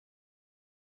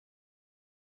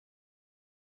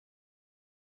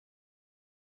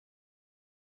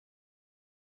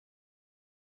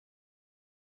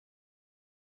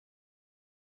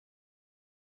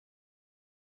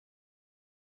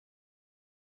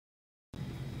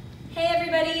Hey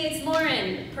everybody, it's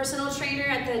Lauren, personal trainer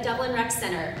at the Dublin Rec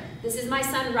Center. This is my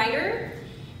son Ryder,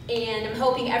 and I'm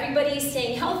hoping everybody's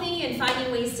staying healthy and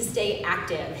finding ways to stay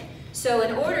active. So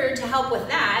in order to help with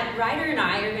that, Ryder and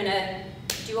I are gonna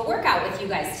do a workout with you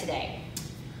guys today.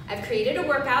 I've created a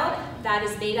workout that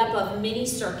is made up of mini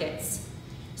circuits.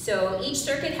 So each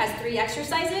circuit has 3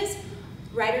 exercises.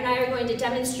 Ryder and I are going to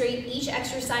demonstrate each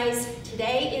exercise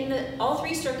today in all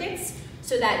 3 circuits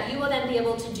so that you will then be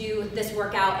able to do this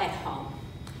workout at home.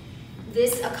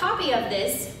 A copy of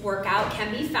this workout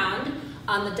can be found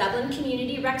on the Dublin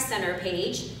Community Rec Center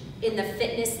page in the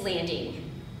fitness landing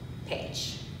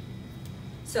page.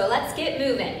 So let's get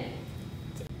moving.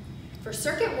 For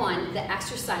circuit 1, the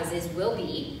exercises will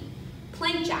be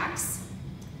plank jacks.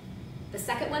 The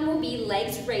second one will be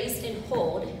legs raised and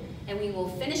hold, and we will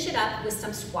finish it up with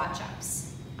some squat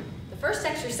jumps. The first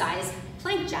exercise,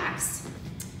 plank jacks,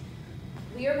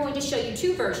 we are going to show you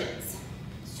 2 versions.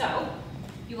 So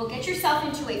you will get yourself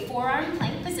into a forearm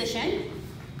plank position.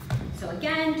 So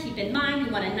again, keep in mind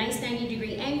you want a nice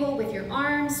 90-degree angle with your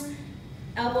arms.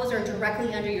 Elbows are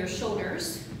directly under your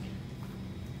shoulders.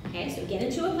 Okay, so get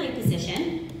into a plank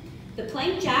position. The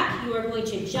plank jack, you are going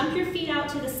to jump your feet out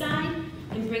to the side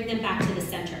and bring them back to the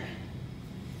center.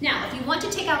 Now, if you want to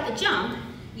take out the jump,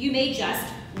 you may just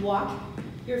walk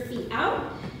your feet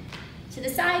out to the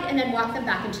side and then walk them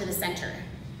back into the center.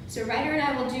 So Ryder and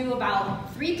I will do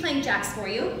about 3 plank jacks for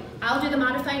you. I'll do the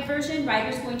modified version,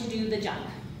 Ryder's going to do the jump.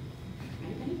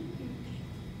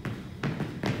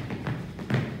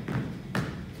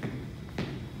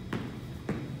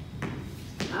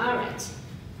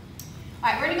 All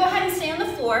right, we're gonna go ahead and stay on the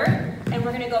floor, and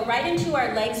we're gonna go right into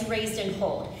our legs raised and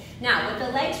hold. Now, with the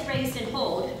legs raised and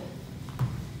hold,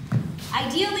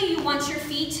 ideally you want your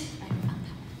feet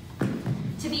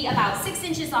to be about 6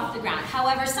 inches off the ground.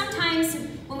 However, sometimes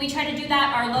when we try to do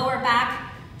that, our lower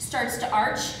back starts to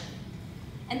arch,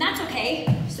 and that's okay.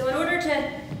 So in order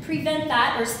to prevent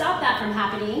that or stop that from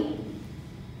happening,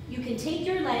 you can take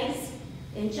your legs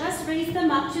and just raise them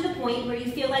up to the point where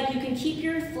you feel like you can keep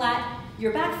your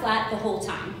back flat the whole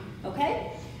time,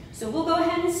 okay? So we'll go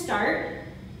ahead and start.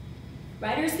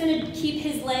 Ryder's gonna keep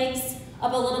his legs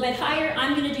up a little bit higher.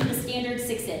 I'm gonna do the standard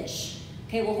 6-inch.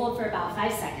 Okay, we'll hold for about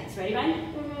 5 seconds. Ready, Ryder?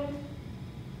 Mm-hmm.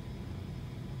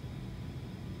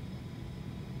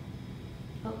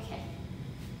 Okay,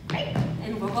 great.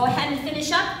 And we'll go ahead and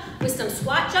finish up with some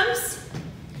squat jumps.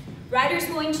 Ryder's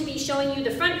going to be showing you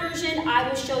the front version. I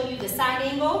will show you the side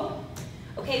angle.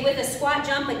 Okay, with a squat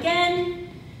jump again,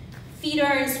 feet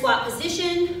are in squat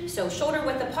position, so shoulder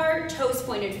width apart, toes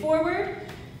pointed forward,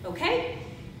 okay?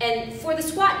 And for the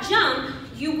squat jump,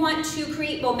 you want to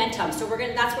create momentum, so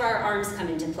that's where our arms come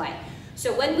into play.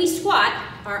 So when we squat,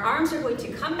 our arms are going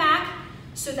to come back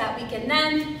so that we can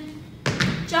then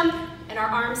jump, and our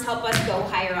arms help us go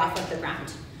higher off of the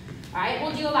ground. All right,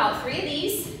 we'll do about 3 of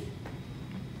these.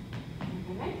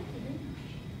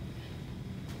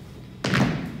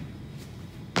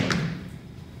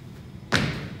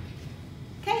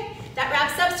 That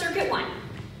wraps up circuit 1.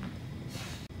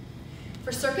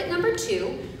 For circuit number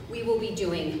 2, we will be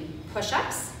doing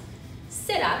push-ups,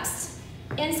 sit-ups,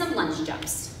 and some lunge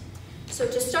jumps. So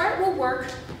to start, we'll work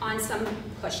on some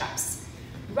push-ups.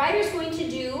 Ryder's going to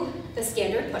do the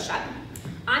standard push-up.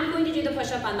 I'm going to do the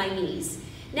push-up on my knees.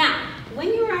 Now, when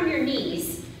you're on your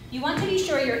knees, you want to be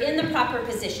sure you're in the proper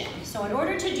position. So in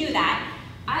order to do that,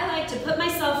 I like to put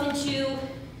myself into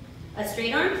a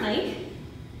straight arm plank.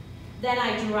 Then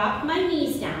I drop my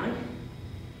knees down,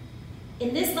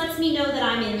 and this lets me know that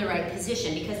I'm in the right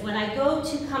position, because when I go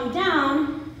to come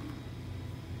down,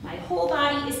 my whole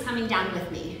body is coming down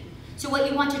with me. So what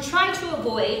you want to try to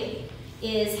avoid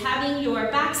is having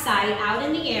your backside out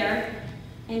in the air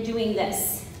and doing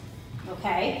this,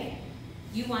 okay?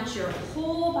 You want your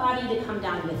whole body to come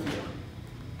down with you.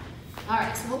 All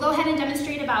right, so we'll go ahead and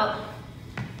demonstrate about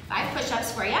 5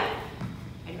 push-ups for you.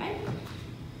 Ready?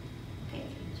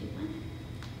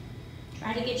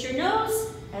 Try to get your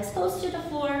nose as close to the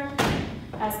floor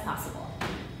as possible.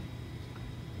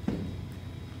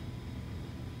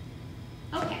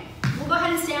 Okay, we'll go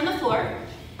ahead and stay on the floor,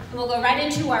 and we'll go right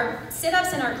into our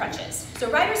sit-ups and our crunches.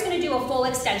 So Ryder's gonna do a full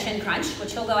extension crunch,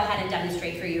 which he'll go ahead and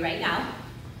demonstrate for you right now.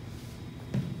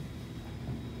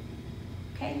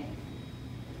 Okay,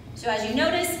 so as you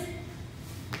notice,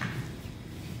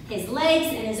 his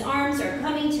legs and his arms are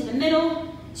coming to the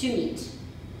middle to meet,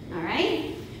 all right?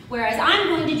 Whereas I'm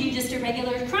going to do just a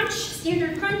regular crunch,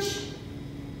 standard crunch.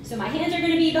 So my hands are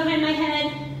going to be behind my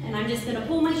head, and I'm just going to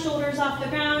pull my shoulders off the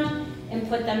ground and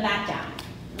put them back down,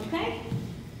 okay?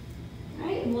 All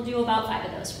right, and we'll do about 5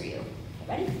 of those for you. Okay,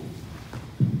 ready?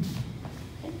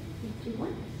 Okay, 3, 2,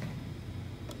 1.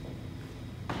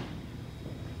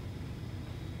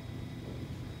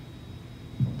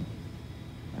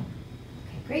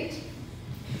 Great.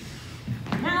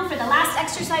 Now for the last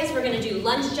exercise, we're gonna do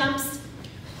lunge jumps.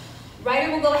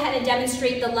 Ryder will go ahead and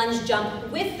demonstrate the lunge jump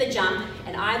with the jump,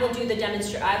 and I will do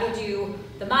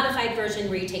the modified version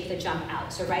where you take the jump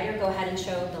out. So Ryder, go ahead and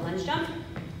show the lunge jump.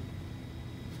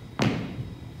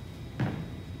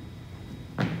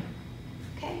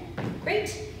 Okay,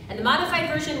 great. And the modified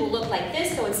version will look like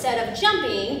this. So instead of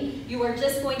jumping, you are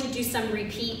just going to do some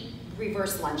repeat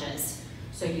reverse lunges.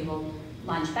 So you will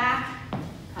lunge back,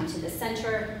 come to the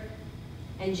center,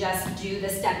 and just do the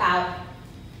step out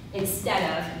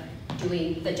instead of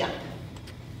doing the jump.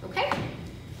 Okay?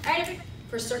 All right,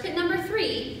 for circuit number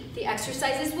 3, the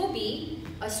exercises will be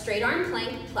a straight arm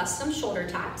plank plus some shoulder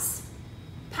taps,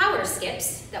 power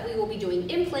skips that we will be doing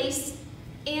in place,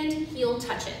 and heel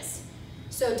touches.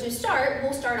 So to start,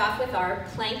 we'll start off with our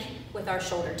plank with our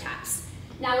shoulder taps.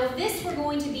 Now with this, we're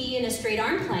going to be in a straight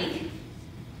arm plank.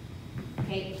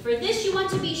 Okay, for this, you want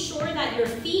to be sure that your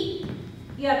feet,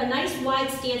 you have a nice wide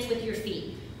stance with your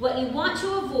feet. What you want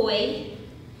to avoid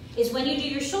is when you do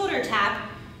your shoulder tap,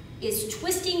 is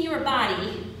twisting your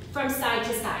body from side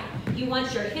to side. You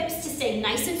want your hips to stay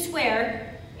nice and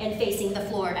square and facing the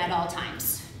floor at all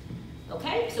times.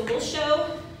 Okay, so we'll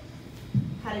show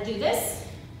how to do this.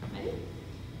 Ready?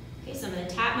 Okay, so I'm gonna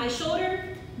tap my shoulder.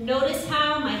 Notice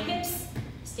how my hips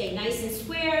stay nice and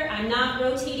square. I'm not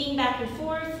rotating back and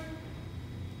forth.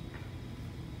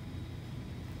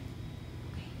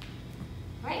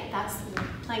 All right, that's the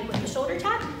plank with the shoulder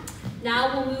tap.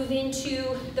 Now we'll move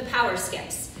into the power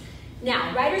skips.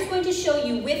 Now, Ryder's going to show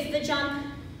you with the jump.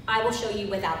 I will show you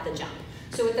without the jump.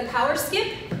 So with the power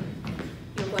skip,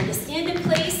 you're going to stand in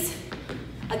place.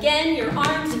 Again, your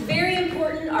arms, very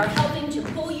important, are helping to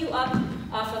pull you up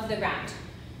off of the ground.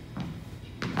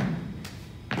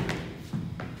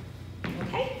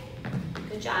 Okay,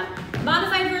 good job.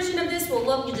 Modified version of this will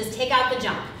look, you just take out the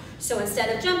jump. So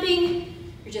instead of jumping,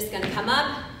 you're just gonna come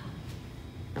up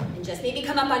and just maybe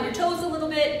come up on your toes a little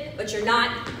bit, but you're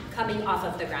not coming off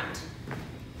of the ground.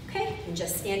 Okay, and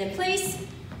just stand in place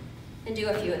and do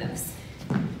a few of those.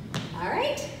 All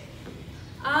right.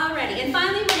 Alrighty, and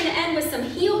finally we're gonna end with some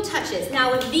heel touches.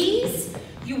 Now with these,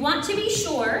 you want to be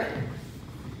sure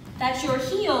that your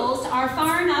heels are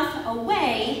far enough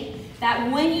away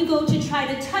that when you go to try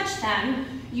to touch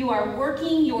them, you are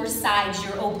working your sides,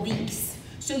 your obliques.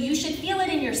 So you should feel it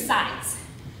in your sides.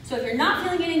 So if you're not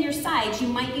feeling it in your sides, you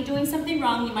might be doing something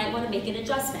wrong. You might want to make an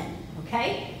adjustment,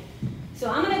 okay? So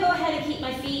I'm going to go ahead and keep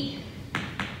my feet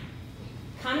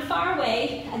kind of far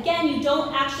away. Again, you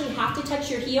don't actually have to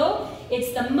touch your heel.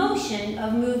 It's the motion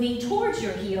of moving towards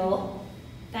your heel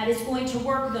that is going to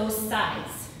work those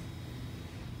sides.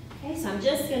 Okay, so I'm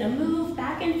just going to move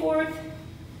back and forth.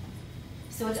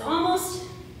 So it's almost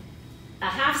a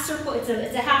half circle. It's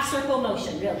a half circle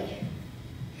motion, really.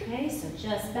 Okay, so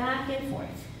just back and forth.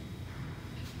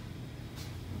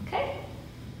 Okay,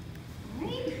 all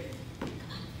right.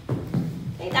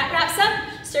 Okay, that wraps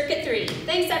up circuit 3.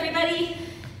 Thanks, everybody.